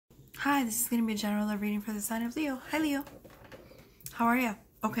Hi, this is going to be a general love reading for the sign of Leo. Hi, Leo. How are you?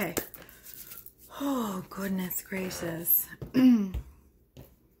 Okay. Oh, goodness gracious. I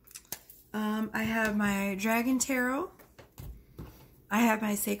have my Dragon Tarot. I have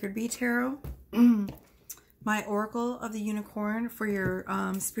my Sacred Bee Tarot. My Oracle of the Unicorn for your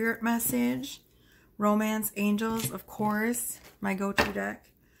spirit message. Romance Angels, of course. My go-to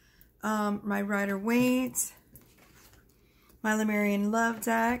deck. My Rider-Waite. My Lemurian Love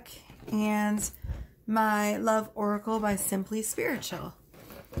deck. And my Love Oracle by Simply Spiritual.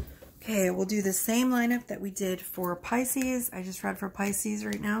 Okay, we'll do the same lineup that we did for Pisces. I just read for Pisces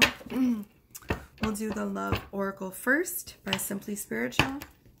right now. We'll do the Love Oracle first by Simply Spiritual.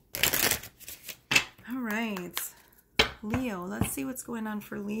 All right. Leo. Let's see what's going on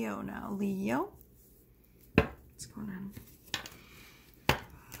for Leo now. Leo. What's going on?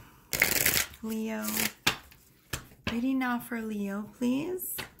 Leo. Reading now for Leo,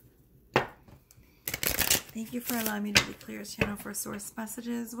 please. Thank you for allowing me to be clear channel for source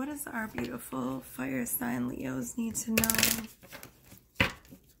messages. What does our beautiful fire sign Leos need to know?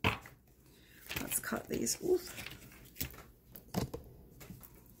 Let's cut these. Oof.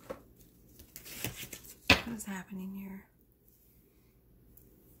 What is happening here?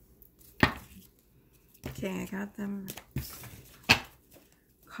 Okay, I got them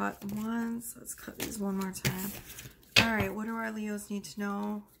cut once. Let's cut these one more time. All right, what do our Leos need to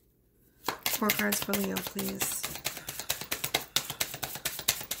know? 4 cards for Leo, please.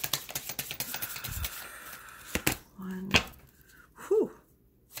 One. Whew.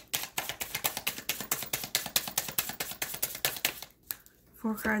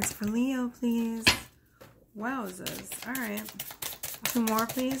 Four cards for Leo, please. Wowzers. All right. 2 more,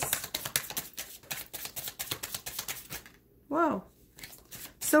 please. Whoa.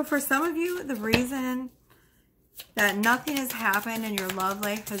 So for some of you, the reason that nothing has happened in your love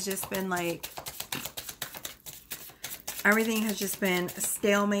life has just been like, everything has just been a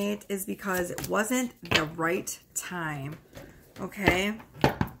stalemate is because it wasn't the right time. Okay?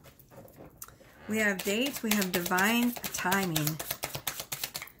 We have dates. We have divine timing.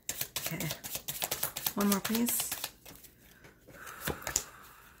 Okay. One more, please.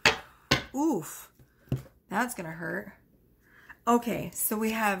 Oof. That's going to hurt. Okay, so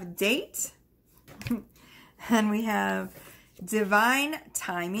we have date. And we have divine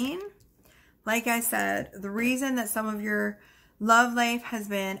timing. Like I said, the reason that some of your love life has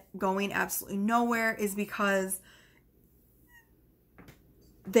been going absolutely nowhere is because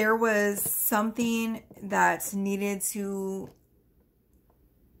there was something that needed to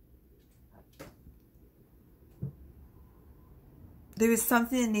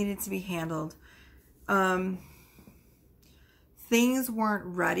be handled. Things weren't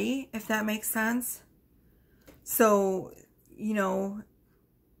ready, if that makes sense. So, you know,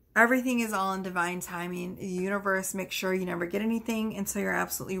 everything is all in divine timing. The universe makes sure you never get anything until you're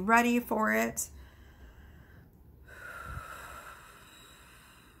absolutely ready for it.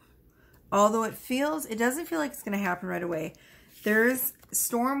 Although it doesn't feel like it's going to happen right away. There's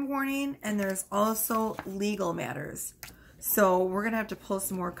storm warning and there's also legal matters. So we're going to have to pull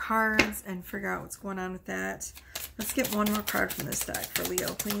some more cards and figure out what's going on with that. Let's get one more card from this deck for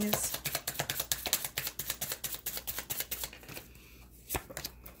Leo, please.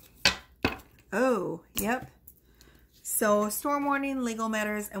 Oh, yep. So storm warning, legal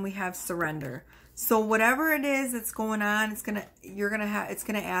matters, and we have surrender. So whatever it is that's going on, it's gonna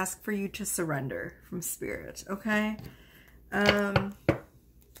ask for you to surrender from spirit. Okay. Not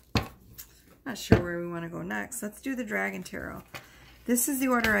sure where we want to go next. Let's do the Dragon Tarot. This is the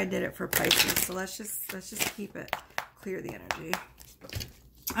order I did it for Pisces. So let's just keep it, clear the energy.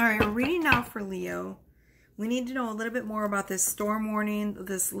 All right, we're reading now for Leo. We need to know a little bit more about this storm warning,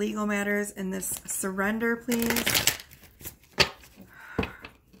 this legal matters, and this surrender, please.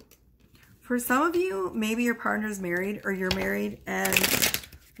 For some of you, maybe your partner's married or you're married and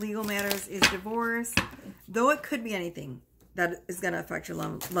legal matters is divorce. Though it could be anything that is going to affect your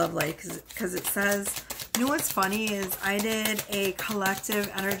love life because it says, you know what's funny is I did a collective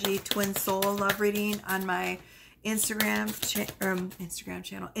energy twin soul love reading on my Instagram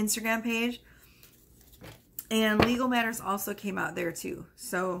page. And legal matters also came out there too.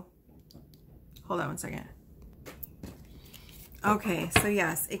 So, hold on one second. Okay, so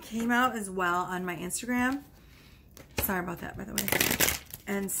yes, it came out as well on my Instagram. Sorry about that, by the way.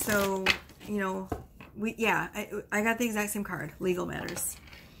 And so, you know, I got the exact same card, legal matters.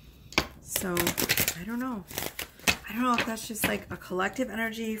 So, I don't know. I don't know if that's just like a collective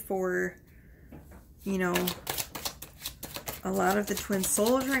energy for, you know, a lot of the twin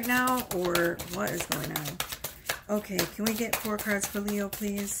souls right now, or what is going on. Okay, can we get 4 cards for Leo,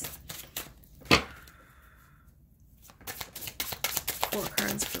 please? 4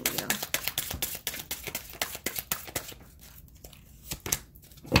 cards for Leo.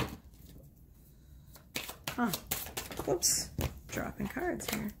 Huh. Whoops. Dropping cards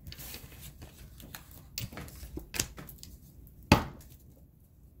here.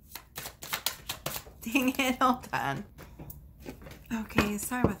 Dang it, hold on. Okay,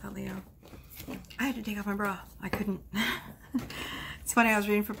 sorry about that, Leo. I had to take off my bra. I couldn't. It's funny, I was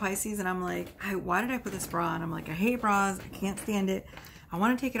reading for Pisces and I'm like, why did I put this bra on? I'm like, I hate bras. I can't stand it. I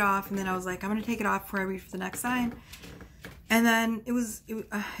want to take it off. And then I was like, I'm going to take it off before I read for the next sign. And then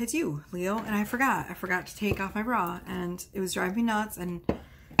it's you, Leo. And I forgot. I forgot to take off my bra. And it was driving me nuts. And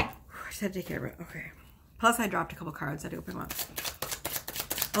I just had to take care of it. Okay. Plus, I dropped a couple cards. I had to open them up.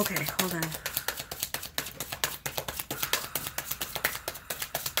 Okay, hold on.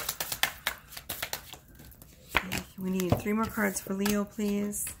 We need 3 more cards for Leo,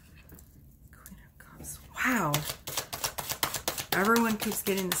 please. Queen of Cups. Wow. Everyone keeps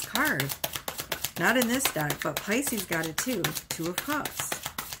getting this card. Not in this deck, but Pisces got it too. 2 of Cups.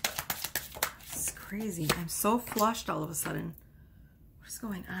 It's crazy. I'm so flushed all of a sudden. What is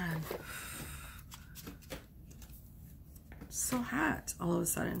going on? So hot all of a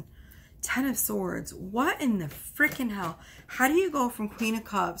sudden. 10 of Swords. What in the freaking hell? How do you go from Queen of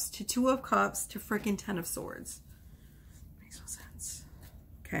Cups to 2 of Cups to freaking 10 of Swords? Makes no sense.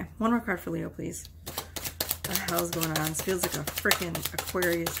 Okay, 1 more card for Leo, please. What the hell is going on? This feels like a freaking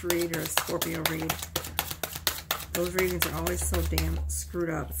Aquarius read or a Scorpio read. Those readings are always so damn screwed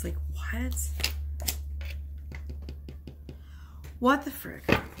up. It's like, what? What the frick?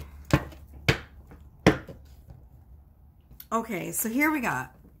 Okay, so here we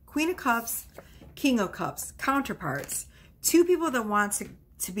got Queen of Cups, King of Cups, counterparts. 2 people that want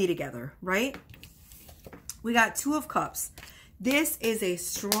to be together, right? We got 2 of Cups. This is a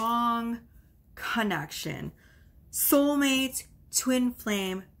strong connection. Soulmate, twin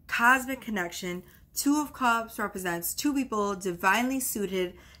flame, cosmic connection. 2 of Cups represents 2 people divinely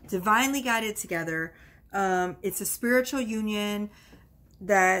suited, divinely guided together. It's a spiritual union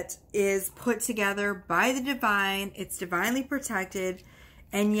that is put together by the divine. It's divinely protected.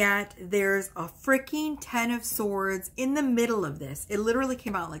 And yet there's a freaking 10 of Swords in the middle of this. It literally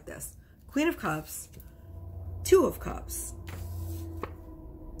came out like this. Queen of Cups, 2 of Cups,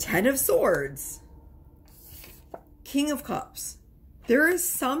 10 of Swords, King of Cups. There is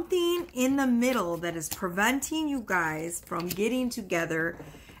something in the middle that is preventing you guys from getting together,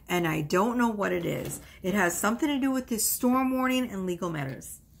 and I don't know what it is. It has something to do with this storm warning and legal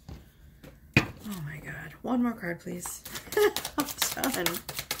matters. Oh my God. 1 more card, please. I'm done.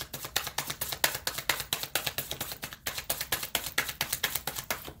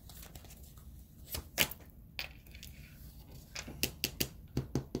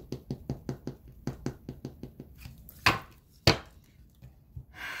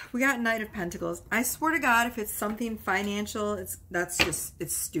 We got Knight of Pentacles. I swear to God, if it's something financial, it's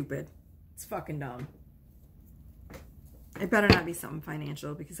stupid. It's fucking dumb. It better not be something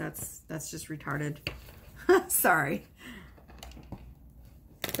financial because that's just retarded. Sorry.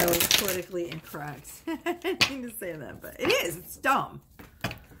 That was politically incorrect. I didn't mean to say that, but it is. It's dumb.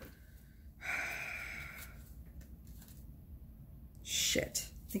 Shit.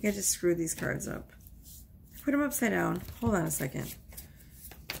 I think I just screwed these cards up. Put them upside down. Hold on a second.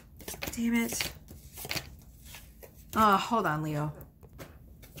 Damn it. Oh, hold on, Leo.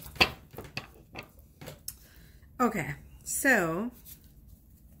 Okay, so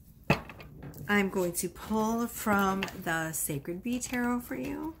I'm going to pull from the Sacred Bee Tarot for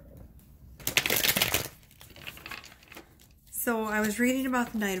you. So I was reading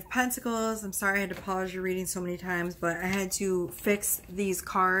about the Knight of Pentacles. I'm sorry I had to pause your reading so many times, but I had to fix these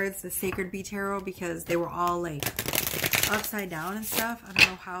cards, the Sacred Bee Tarot, because they were all like upside down and stuff. I don't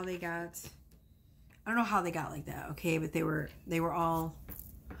know how they got like that, okay? But they were all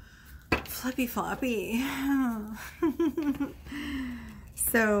flippy floppy.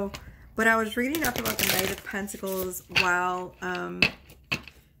 So, but I was reading up about the Knight of Pentacles while I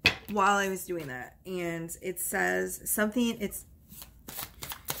was doing that, and it says something. It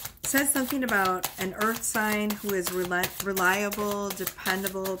says something about an earth sign who is reliable,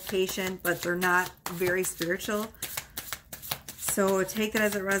 dependable, patient, but they're not very spiritual. So take that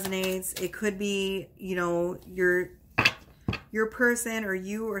as it resonates. It could be, you know, your person or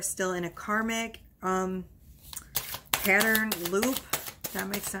you are still in a karmic pattern loop. That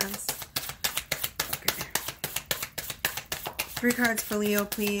makes sense. Okay. 3 cards for Leo,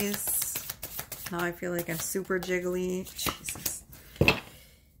 please. Now I feel like I'm super jiggly. Jesus.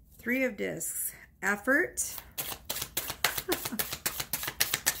 3 of Discs. Effort.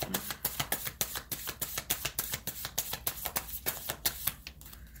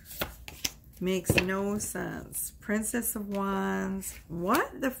 Makes no sense. Princess of Wands.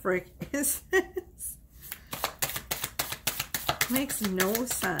 What the frick is this? Makes no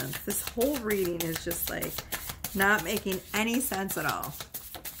sense. This whole reading is just like not making any sense at all.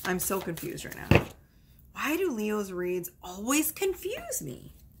 I'm so confused right now. Why do Leo's reads always confuse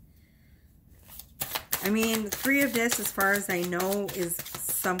me? I mean, the Three of Discs, as far as I know, is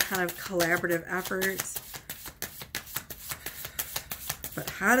some kind of collaborative effort. But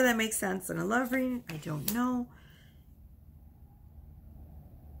how did that make sense in a love reading? I don't know.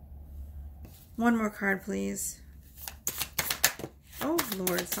 One more card, please. Oh,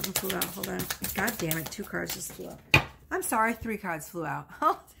 Lord, something flew out. Hold on. God damn it, 2 cards just flew out. I'm sorry, 3 cards flew out.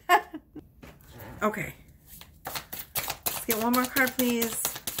 Okay. Let's get one more card, please.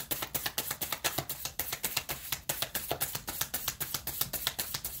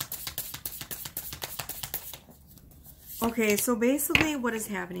 Okay, so basically what is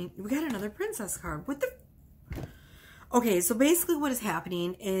happening, we got another princess card. What the? Okay, so basically what is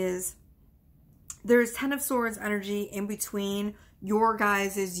happening is there's 10 of Swords energy in between your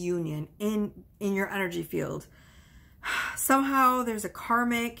guys' union in your energy field. Somehow there's a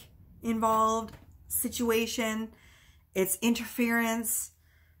karmic involved situation. It's interference.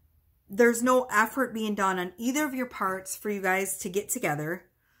 There's no effort being done on either of your parts for you guys to get together.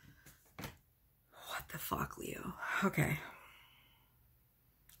 What the fuck, Leo? Okay.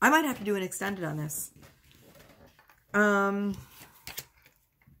 I might have to do an extended on this.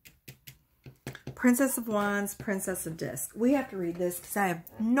 Princess of Wands, Princess of Discs. We have to read this because I have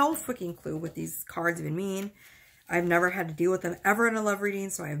no freaking clue what these cards even mean. I've never had to deal with them ever in a love reading,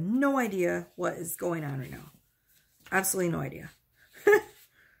 so I have no idea what is going on right now. Absolutely no idea.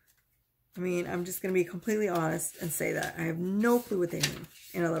 I mean, I'm just going to be completely honest and say that. I have no clue what they mean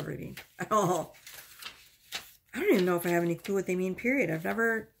in a love reading at all. I don't even know if I have any clue what they mean, period.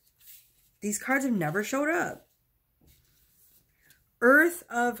 These cards have never showed up. Earth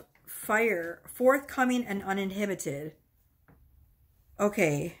of Fire, forthcoming and uninhibited.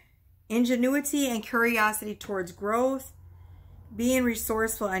 Okay. Ingenuity and curiosity towards growth. Being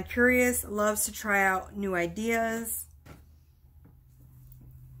resourceful and curious. Loves to try out new ideas.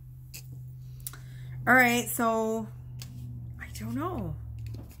 Alright, so I don't know.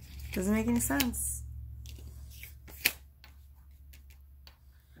 Doesn't make any sense.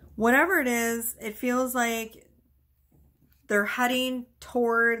 Whatever it is, it feels like they're heading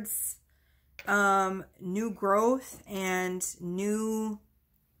towards new growth and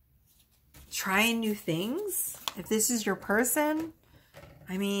trying new things. If this is your person,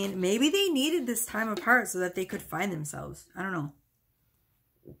 I mean, maybe they needed this time apart so that they could find themselves. I don't know.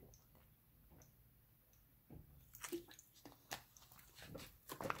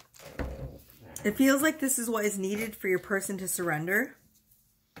 It feels like this is what is needed for your person to surrender.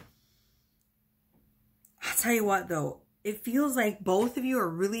 I'll tell you what, though. It feels like both of you are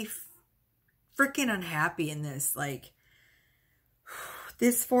really freaking unhappy in this. Like,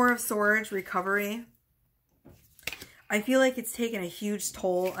 this Four of Swords recovery. I feel like it's taken a huge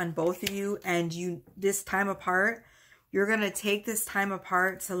toll on both of you. And this time apart, you're going to take this time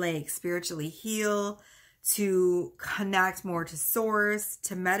apart to, like, spiritually heal, to connect more to source,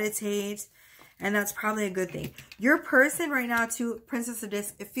 to meditate. And that's probably a good thing. Your person right now, too, Princess of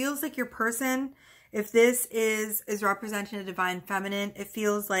Discs, it feels like your person, if this is representing a divine feminine, it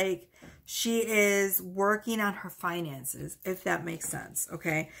feels like she is working on her finances, if that makes sense,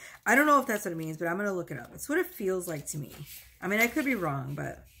 okay? I don't know if that's what it means, but I'm going to look it up. It's what it feels like to me. I mean, I could be wrong,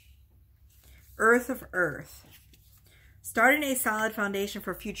 but Earth of Earth. Starting a solid foundation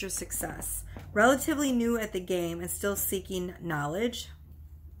for future success. Relatively new at the game and still seeking knowledge.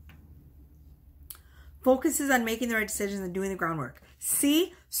 Focuses on making the right decisions and doing the groundwork.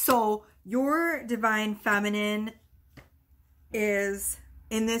 See? So your divine feminine is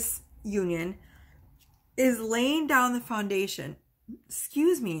in this union, is laying down the foundation,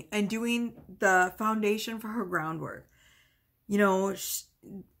 excuse me, and doing the foundation for her groundwork. You know,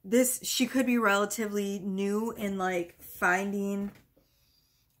 she could be relatively new in, like, finding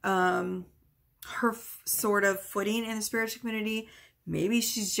her sort of footing in the spiritual community. Maybe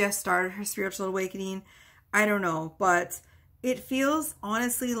she's just started her spiritual awakening. I don't know. But it feels,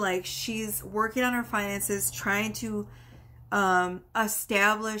 honestly, like she's working on her finances, trying to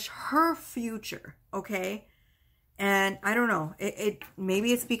establish her future, okay? And I don't know.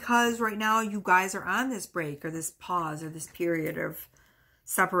 Maybe it's because right now you guys are on this break or this pause or this period of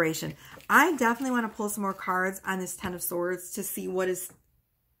separation. I definitely want to pull some more cards on this Ten of Swords to see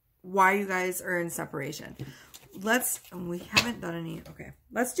why you guys are in separation. We haven't done any, okay.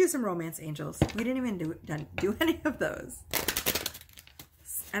 Let's do some romance angels. We didn't even do any of those.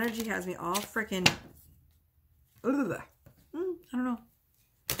 energy has me all freaking... I don't know.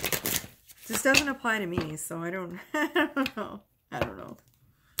 This doesn't apply to me, so I don't know. I don't know.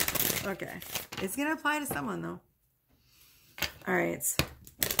 Okay. It's going to apply to someone, though. All right.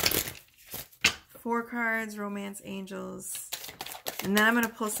 4 cards, Romance Angels. And then I'm going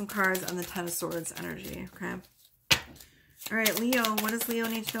to pull some cards on the Ten of Swords energy, okay? All right, Leo. What does Leo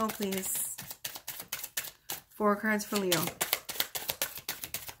need to know, please? 4 cards for Leo.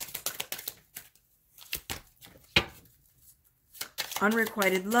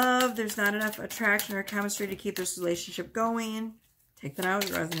 Unrequited love. There's not enough attraction or chemistry to keep this relationship going. Take that out.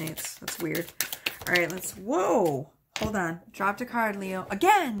 It resonates. That's weird. All right, let's... Whoa. Hold on. Dropped a card, Leo.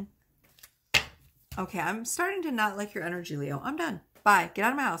 Again. Okay, I'm starting to not like your energy, Leo. I'm done. Bye. Get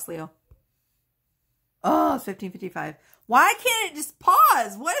out of my house, Leo. Oh, it's 15:55. Why can't it just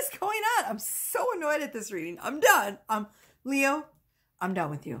pause? What is going on? I'm so annoyed at this reading. I'm done. Leo, I'm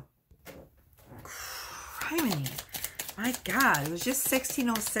done with you. Criminy. My God, it was just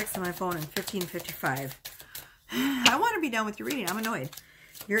 16:06 on my phone and 15:55. I want to be done with your reading. I'm annoyed.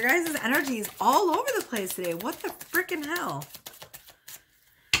 Your guys' energy is all over the place today. What the freaking hell?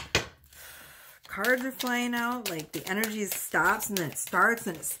 Cards are flying out. Like the energy stops and then it starts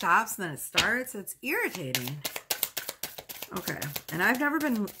and it stops and then it starts. It's irritating. Okay. And I've never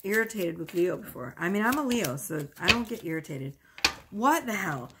been irritated with Leo before. I mean, I'm a Leo, so I don't get irritated. What the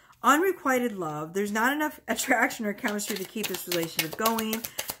hell? Unrequited love. There's not enough attraction or chemistry to keep this relationship going.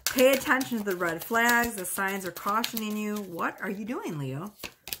 Pay attention to the red flags. The signs are cautioning you. What are you doing, Leo?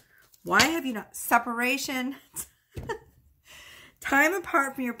 Why have you not... Separation. Time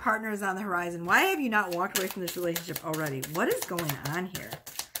apart from your partner is on the horizon. Why have you not walked away from this relationship already? What is going on here?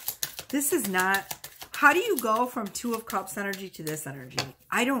 This is not... How do you go from 2 of Cups energy to this energy?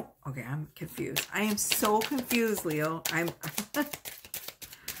 I don't... Okay, I'm confused. I am so confused, Leo.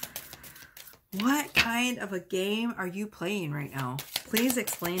 What kind of a game are you playing right now? Please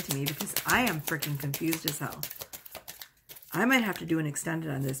explain to me because I am freaking confused as hell. I might have to do an extended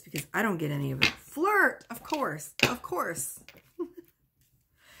on this because I don't get any of it. Flirt! Of course. Of course.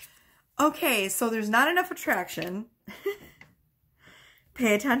 Okay, so there's not enough attraction.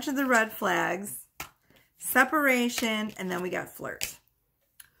 Pay attention to the red flags. Separation. And then we got flirt.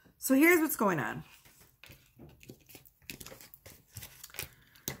 So here's what's going on.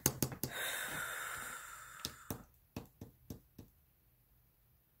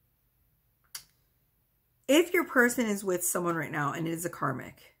 If your person is with someone right now and it is a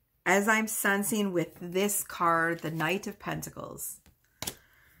karmic, as I'm sensing with this card, the Knight of Pentacles,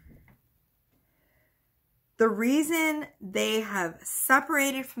 the reason they have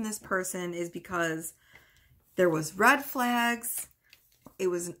separated from this person is because there was red flags, it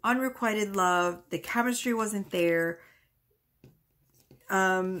was an unrequited love, the chemistry wasn't there,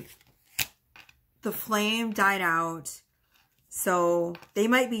 the flame died out, so they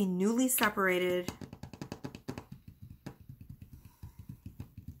might be newly separated.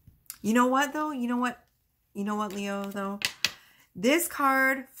 You know what, though? You know what, Leo, though? This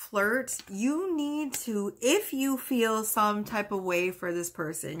card, flirt, you need to, if you feel some type of way for this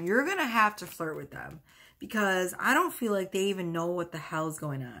person, you're going to have to flirt with them. Because I don't feel like they even know what the hell is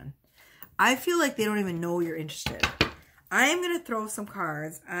going on. I feel like they don't even know you're interested. I am going to throw some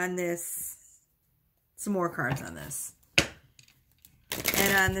cards on this, some more cards on this.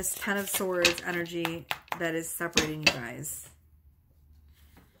 And on this Ten of Swords energy that is separating you guys.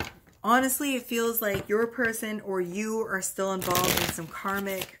 Honestly, it feels like your person or you are still involved in some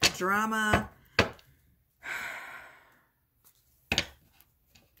karmic drama.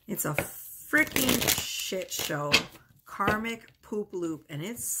 It's a freaking shit show. Karmic poop loop. And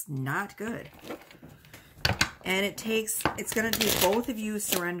it's not good. And it's going to take both of you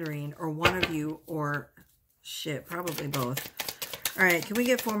surrendering. Or one of you. Or shit, probably both. Alright, can we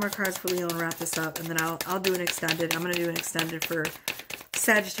get 4 more cards for Leo and wrap this up? And then I'll do an extended. I'm going to do an extended for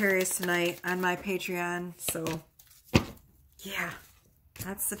Sagittarius tonight on my Patreon. So, yeah.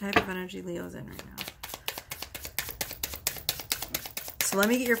 That's the type of energy Leo's in right now. So let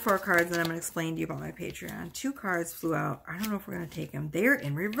me get your 4 cards, and then I'm going to explain to you about my Patreon. 2 cards flew out. I don't know if we're going to take them. They're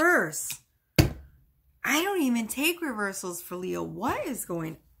in reverse. I don't even take reversals for Leo. What is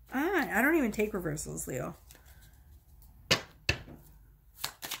going on? I don't even take reversals, Leo.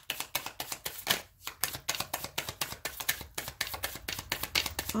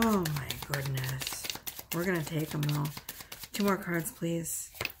 Oh my goodness. We're going to take them though. 2 more cards,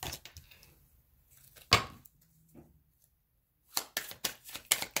 please.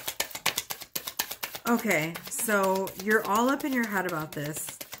 Okay, so you're all up in your head about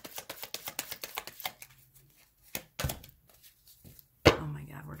this. Oh my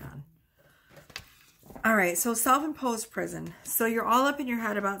God, All right, so self-imposed prison. So you're all up in your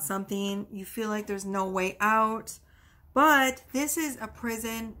head about something. You feel like there's no way out. But this is a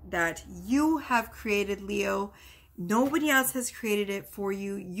prison that you have created, Leo. Nobody else has created it for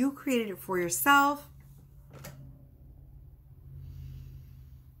you. You created it for yourself.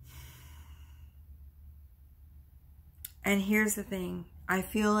 And here's the thing. I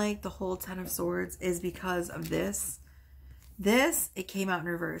feel like the whole Ten of Swords is because of this. It came out in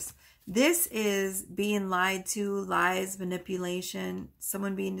reverse. This is being lied to, lies, manipulation,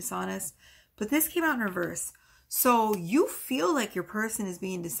 someone being dishonest. But this came out in reverse. So you feel like your person is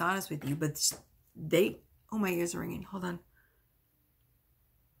being dishonest with you, but they... Oh, my ears are ringing. Hold on.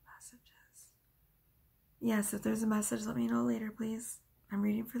 Messages. Yes, if there's a message, let me know later, please. I'm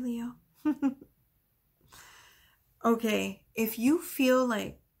reading for Leo. Okay, if you feel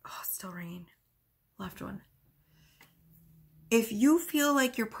like... Oh, it's still ringing. Left one. If you feel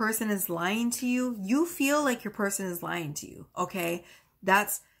like your person is lying to you, you feel like your person is lying to you, okay?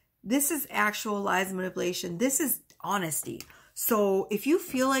 This is actual lies and manipulation. This is honesty. So if you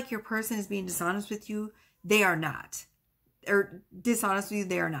feel like your person is being dishonest with you, they are not. Or dishonest with you,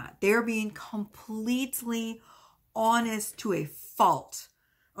 they are not. They are being completely honest to a fault,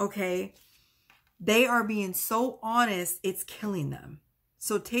 okay? They are being so honest, it's killing them.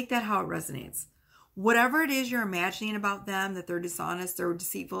 So take that how it resonates. Whatever it is you're imagining about them, that they're dishonest, they're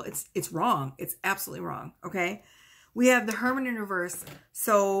deceitful, it's wrong. It's absolutely wrong, okay? We have the Hermit in reverse.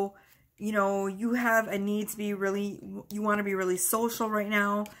 So, you know, you have a need to be really, you want to be really social right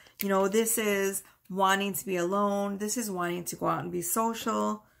now. You know, this is wanting to be alone. This is wanting to go out and be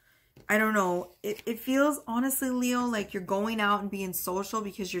social. I don't know. It feels, honestly, Leo, like you're going out and being social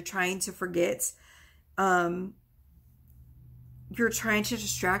because you're trying to forget. You're trying to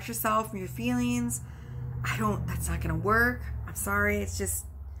distract yourself from your feelings. That's not going to work. I'm sorry. It's just,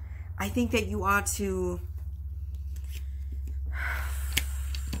 I think that you ought to,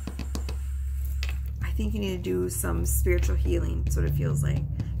 I think you need to do some spiritual healing. That's what it feels like.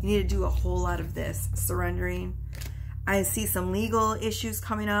 You need to do a whole lot of this, surrendering. I see some legal issues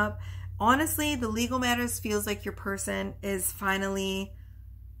coming up. Honestly, the legal matters feels like your person is finally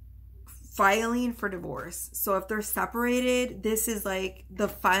filing for divorce. So if they're separated, this is like the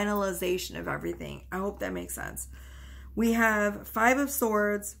finalization of everything. I hope that makes sense. We have Five of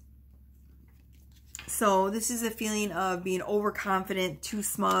Swords. So this is a feeling of being overconfident, too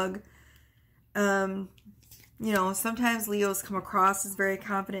smug. You know, sometimes Leos come across as very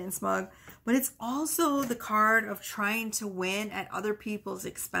confident and smug, but it's also the card of trying to win at other people's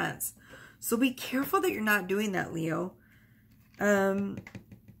expense. So be careful that you're not doing that, Leo.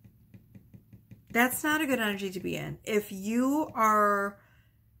 That's not a good energy to be in. If you are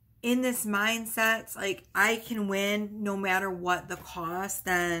in this mindset, like, I can win no matter what the cost,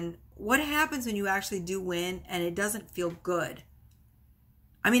 then what happens when you actually do win and it doesn't feel good?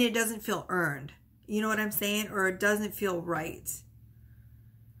 I mean, it doesn't feel earned. You know what I'm saying? Or it doesn't feel right.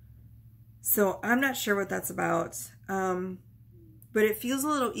 So I'm not sure what that's about. But it feels a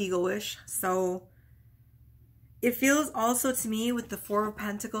little ego-ish. So it feels also to me with the Four of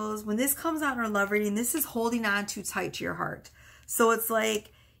Pentacles, when this comes out in our love reading, this is holding on too tight to your heart. So it's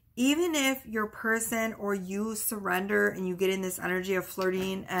like, even if your person or you surrender and you get in this energy of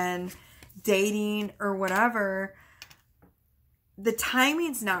flirting and dating or whatever, the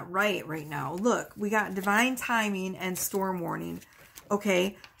timing's not right now. Look, we got divine timing and storm warning.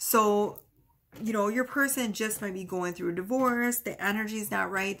 Okay, so, you know, your person just might be going through a divorce. The energy's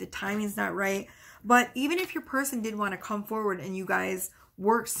not right. The timing's not right. But even if your person did want to come forward and you guys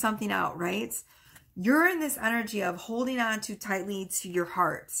worked something out, right? You're in this energy of holding on too tightly to your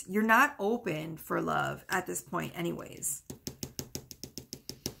heart. You're not open for love at this point anyways.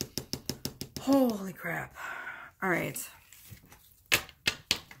 Holy crap. All right.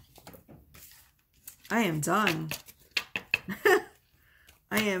 I am done.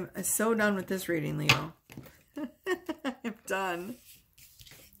 I am so done with this reading, Leo. I'm done.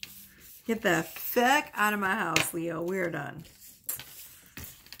 Get the fuck out of my house, Leo. We're done.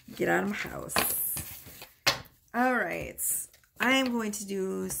 Get out of my house. All right. I am going to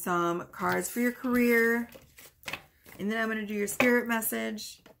do some cards for your career. And then I'm going to do your spirit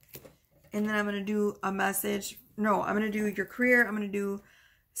message. And then I'm going to do a message. No, I'm going to do your career. I'm going to do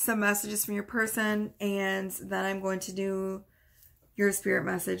some messages from your person. And then I'm going to do your spirit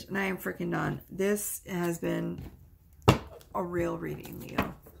message. And I am freaking done. This has been a real reading,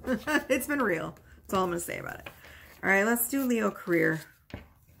 Leo. It's been real. That's all I'm going to say about it. All right, let's do Leo career.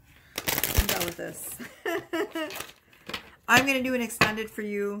 I'm done with this. I'm going to do an extended for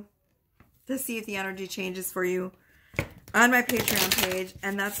you to see if the energy changes for you on my Patreon page.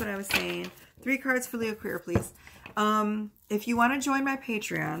 And that's what I was saying. 3 cards for Leo career, please. If you want to join my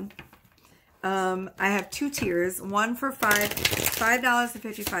Patreon, I have 2 tiers. One for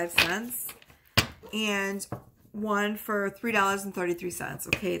 $5.55 and one for $3.33.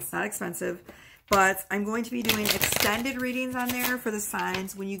 Okay, it's not expensive. But I'm going to be doing extended readings on there for the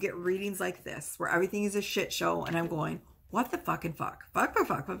signs when you get readings like this, where everything is a shit show, and I'm going, what the fucking fuck? Fuck.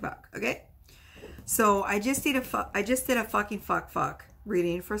 Okay? So I just did a fucking fuck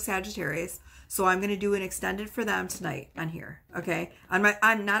reading for Sagittarius. So I'm gonna do an extended for them tonight on here. Okay? I'm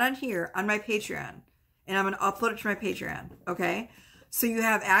not on here, on my Patreon. And I'm gonna upload it to my Patreon. Okay? So you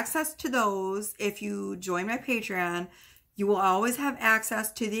have access to those if you join my Patreon. You will always have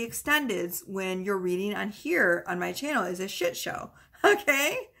access to the extendeds when your reading on here on my channel is a shit show.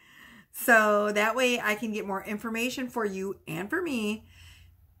 Okay? So that way I can get more information for you and for me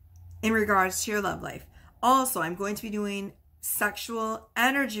in regards to your love life. Also, I'm going to be doing sexual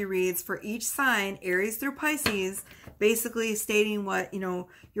energy reads for each sign, Aries through Pisces, basically stating what, you know,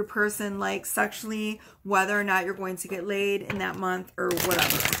 your person likes sexually, whether or not you're going to get laid in that month or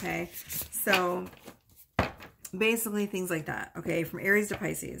whatever, okay? So basically things like that, okay, from Aries to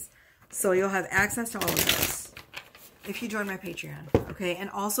Pisces. So you'll have access to all of those if you join my Patreon, okay?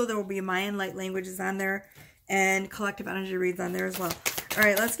 And also there will be Mayan light languages on there and collective energy reads on there as well. All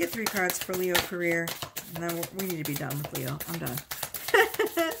right, let's get 3 cards for Leo career. And then we need to be done with Leo. I'm done.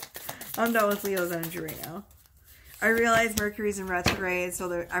 I'm done with Leo's energy right now. I realize Mercury's in retrograde, so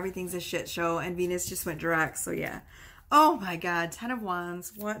everything's a shit show, and Venus just went direct, so yeah. Oh my God, 10 of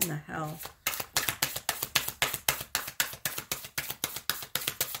Wands. What in the hell?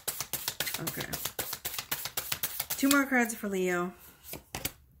 Okay. 2 more cards for Leo.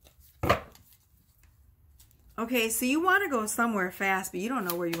 Okay, so you want to go somewhere fast, but you don't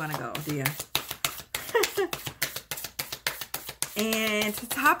know where you want to go, do you? And to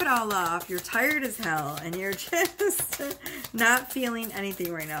top it all off, you're tired as hell, and you're just not feeling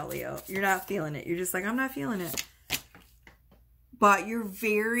anything right now, Leo. You're not feeling it. You're just like, I'm not feeling it. But you're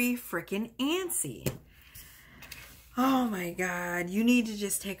very freaking antsy. Oh my God. You need to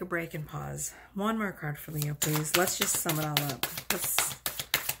just take a break and pause. 1 more card for Leo, please. Let's just sum it all up.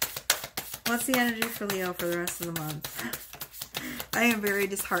 What's the energy for Leo for the rest of the month? I am very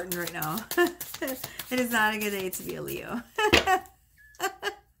disheartened right now. It is not a good day to be a Leo.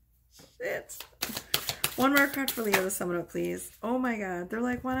 Shit. 1 more card for Leo to sum it up, please. Oh my God. They're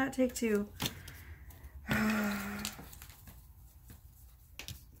like, why not take 2?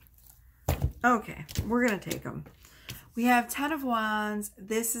 Okay, we're going to take them. We have 10 of Wands.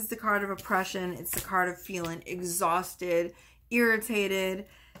 This is the card of oppression. It's the card of feeling exhausted, irritated.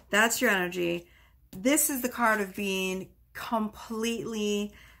 That's your energy. This is the card of being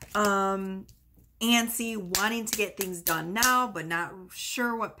completely antsy, wanting to get things done now, but not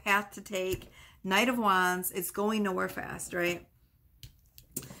sure what path to take. Knight of Wands. It's going nowhere fast, right?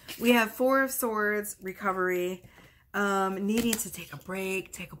 We have 4 of Swords, recovery, needing to take a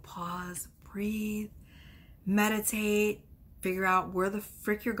break, take a pause, breathe, meditate, figure out where the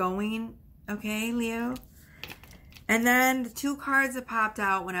frick you're going, okay, Leo? And then the 2 cards that popped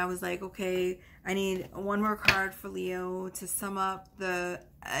out when I was like, okay, I need 1 more card for Leo to sum up the,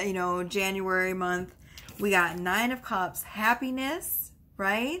 you know, January month. We got 9 of Cups, happiness,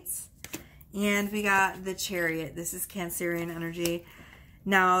 right? And we got the Chariot. This is Cancerian energy.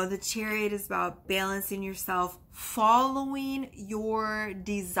 Now, the Chariot is about balancing yourself, following your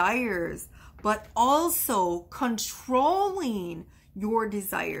desires, but also controlling your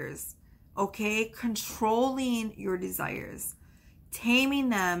desires, okay? Controlling your desires, taming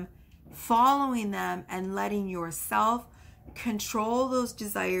them, following them, and letting yourself control those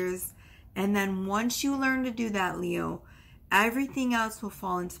desires. And then once you learn to do that, Leo, everything else will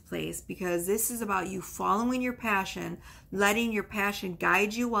fall into place, because this is about you following your passion, letting your passion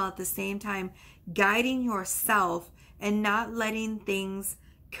guide you while at the same time guiding yourself and not letting things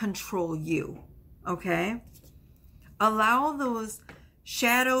control you, okay? Allow those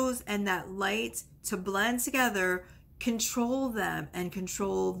shadows and that light to blend together, control them and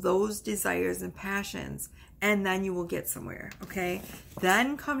control those desires and passions, and then you will get somewhere, okay?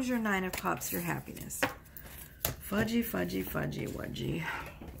 Then comes your 9 of Cups, your happiness. Fudgy, fudgy, fudgy, wudgy.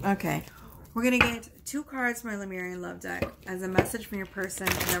 Okay, we're going to get 2 cards from my Lemurian Love deck as a message from your person,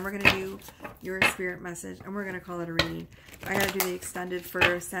 and then we're going to do your spirit message, and we're going to call it a reading. I got to do the extended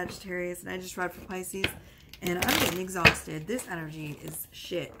for Sagittarius, and I just read for Pisces, and I'm getting exhausted. This energy is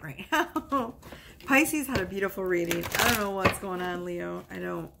shit right now. Pisces had a beautiful reading. I don't know what's going on, Leo. I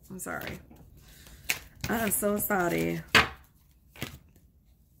don't. I'm sorry. I'm so sorry.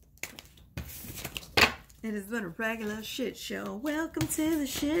 It has been a regular shit show. Welcome to the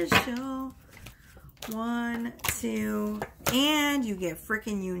shit show. 1, 2, and you get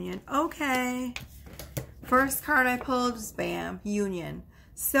freaking union. Okay. First card I pulled was bam, union.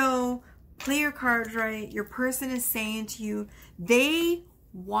 So play your cards right. Your person is saying to you, they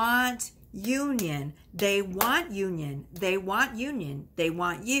want union. They want union. They want union. They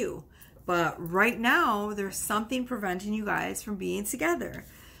want you. But right now, there's something preventing you guys from being together.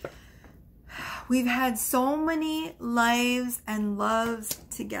 We've had so many lives and loves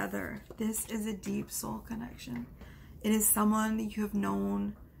together. This is a deep soul connection. It is someone that you have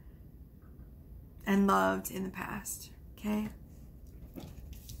known and loved in the past, okay?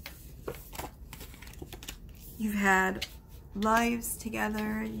 You've had lives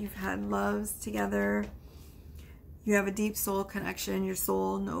together. You've had loves together. You have a deep soul connection. Your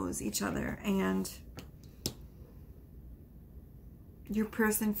soul knows each other, and your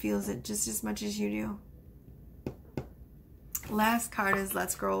person feels it just as much as you do. Last card is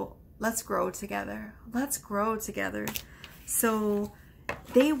let's grow together. Let's grow together. So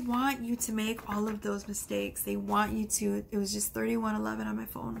they want you to make all of those mistakes. They want you to, it was just 3111 on my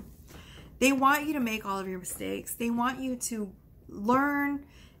phone. They want you to make all of your mistakes. They want you to learn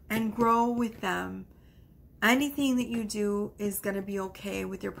and grow with them. Anything that you do is going to be okay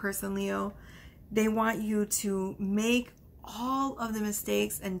with your person, Leo. They want you to make all of the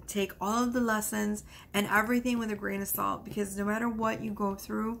mistakes and take all of the lessons and everything with a grain of salt, because no matter what you go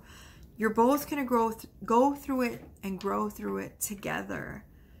through, you're both going to go through it and grow through it together.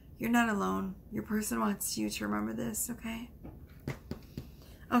 You're not alone. Your person wants you to remember this, okay?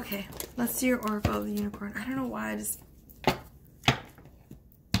 Okay, let's do your Oracle of the Unicorn. I don't know why,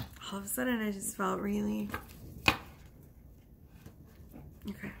 all of a sudden I just felt really...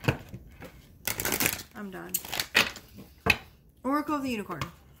 Okay. I'm done. Oracle of the Unicorn.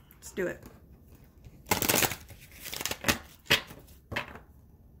 Let's do it.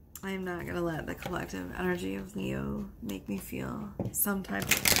 I am not going to let the collective energy of Leo make me feel some type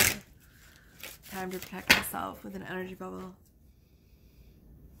of way. Time to protect myself with an energy bubble.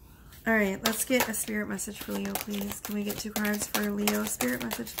 Alright, let's get a spirit message for Leo, please. Can we get 2 cards for Leo? Spirit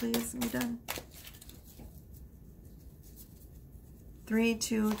message, please. We're done.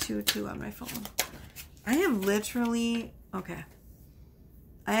 3222 on my phone. I am literally... Okay.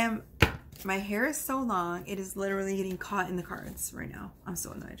 My hair is so long, it is literally getting caught in the cards right now. I'm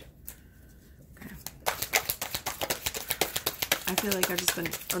so annoyed. Okay. I feel like I've just been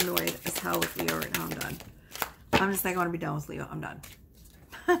annoyed as hell with Leo right now. I'm done. I'm just like, I want to be done with Leo. I'm done.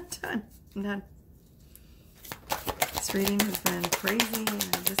 I'm done. I'm done. This reading has been crazy, and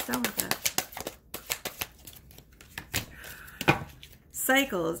I'm just done with it.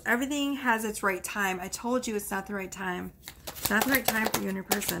 Cycles. Everything has its right time. I told you it's not the right time. It's not the right time for you and your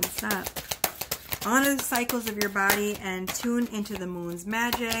person. It's not. Honor the cycles of your body and tune into the moon's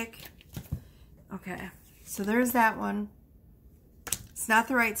magic. Okay, so there's that one. It's not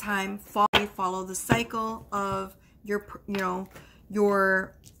the right time. Follow the cycle of your,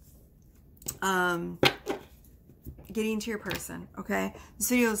 getting to your person. Okay, this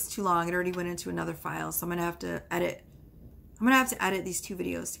video is too long. It already went into another file, so I'm gonna have to edit. I'm gonna have to edit these 2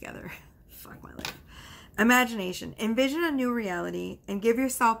 videos together. Fuck my life. Imagination. Envision a new reality and give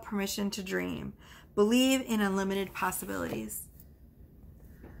yourself permission to dream. Believe in unlimited possibilities.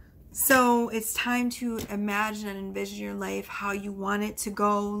 So it's time to imagine and envision your life how you want it to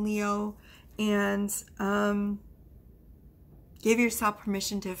go, Leo, and give yourself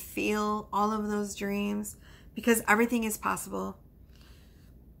permission to feel all of those dreams, because everything is possible.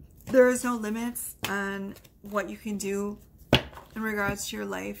 There is no limits on what you can do in regards to your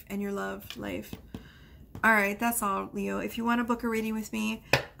life and your love life. All right, that's all, Leo. If you want to book a reading with me,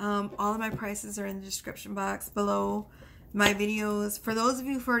 all of my prices are in the description box below my videos. For those of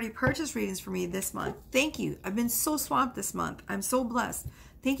you who've already purchased readings for me this month, thank you. I've been so swamped this month. I'm so blessed.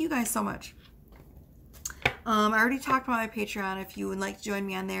 Thank you guys so much. I already talked about my Patreon. If you would like to join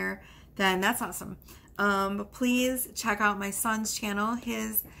me on there, then that's awesome. Please check out my son's channel.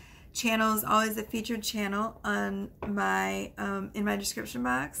 His channel is always a featured channel on my in my description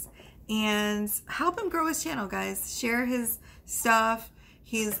box. And help him grow his channel, guys. Share his stuff.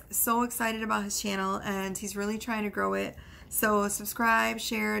 He's so excited about his channel, and he's really trying to grow it. So subscribe,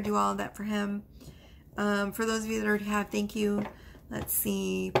 share, do all of that for him. For those of you that already have, thank you. Let's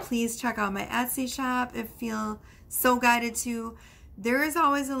see. Please check out my Etsy shop if you feel so guided to. There is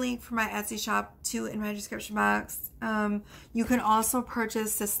always a link for my Etsy shop too in my description box. You can also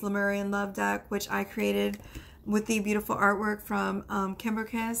purchase this Lemurian Love deck, which I created with the beautiful artwork from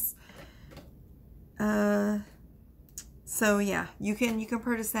Kimberkiss. So yeah, you can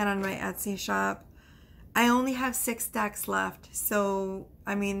purchase that on my Etsy shop. I only have 6 decks left, so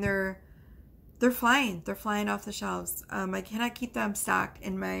I mean they're flying. They're flying off the shelves. I cannot keep them stocked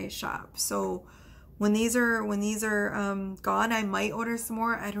in my shop. So when these are gone, I might order some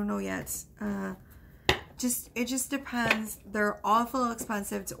more. I don't know yet. It just depends. They're awful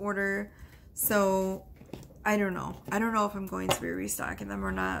expensive to order. So I don't know. I don't know if I'm going to be restocking them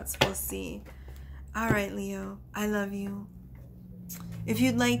or not. So we'll see. All right, Leo. I love you. If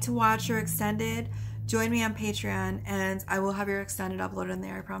you'd like to watch your extended, join me on Patreon, and I will have your extended uploaded in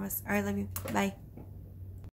there, I promise. All right, love you. Bye.